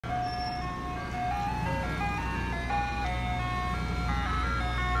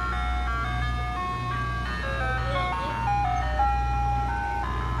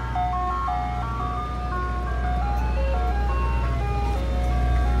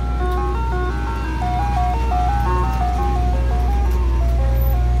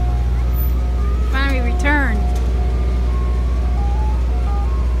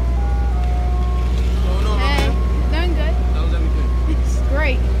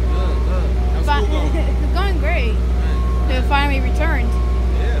It finally returned.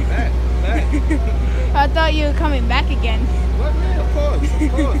 Yeah, back. I thought you were coming back again. What, man? Of course. We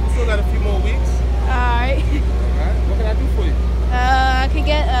still got a few more weeks. Alright. Alright, what can I do for you? I could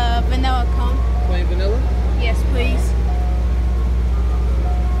get a vanilla cone. Plain vanilla? Yes, please.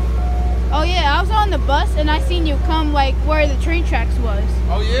 Oh yeah, I was on the bus and I seen you come like where the train tracks was.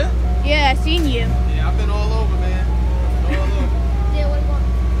 Oh yeah? Yeah, I seen you. Yeah, I've been all over, man. All over. Yeah, what do you want?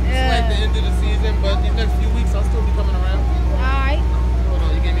 It's like the end of the season, but these next few weeks I'll still be coming around. Alright. Hold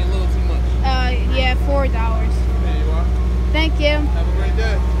on, you gave me a little too much. Yeah, $4. There you are. Thank you. Have a great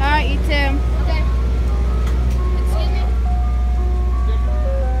day. Alright, you too. Okay. Excuse me?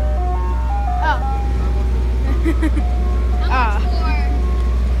 Oh. How much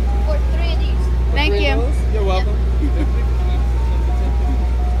for 3 of these? Thank you. You're welcome.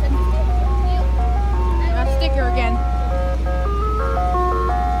 A sticker again.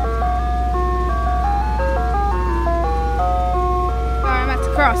 Alright, I'm at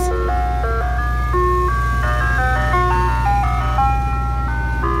the cross.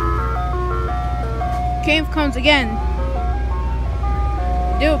 Cave comes again.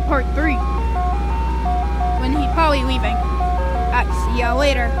 Do part 3. When he's probably leaving. Alright, see y'all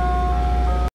later.